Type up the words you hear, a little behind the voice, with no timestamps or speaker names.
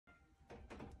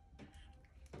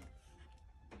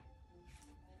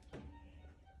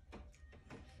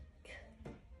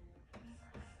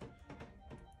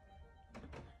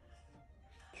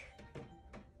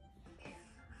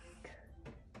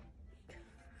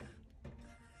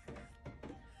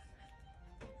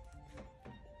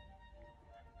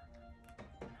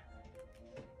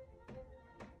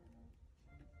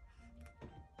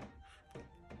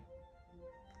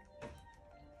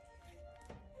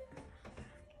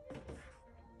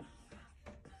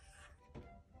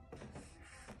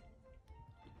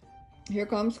Here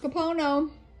comes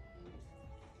Kapono.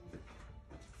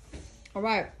 All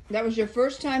right, that was your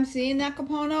first time seeing that,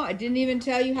 Kapono? I didn't even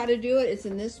tell you how to do it. It's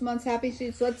in this month's Happy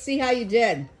Seeds. So let's see how you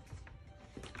did.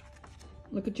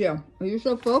 Look at you. Oh, you're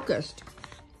so focused.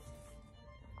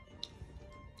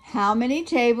 How many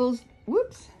tables,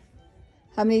 whoops.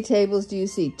 How many tables do you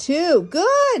see? 2,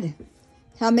 good.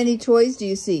 How many toys do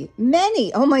you see?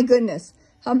 Many, oh my goodness.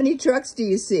 How many trucks do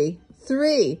you see?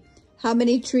 3. How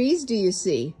many trees do you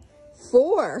see?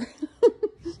 4. Do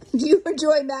you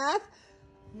enjoy math?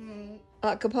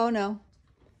 Kapono.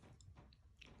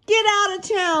 Get out of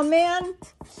town, man.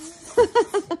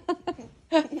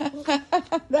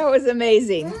 That was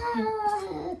amazing.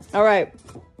 All right.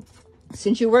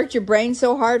 Since you worked your brain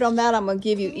so hard on that, I'm going to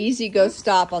give you easy go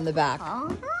stop on the back.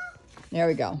 There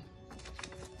we go.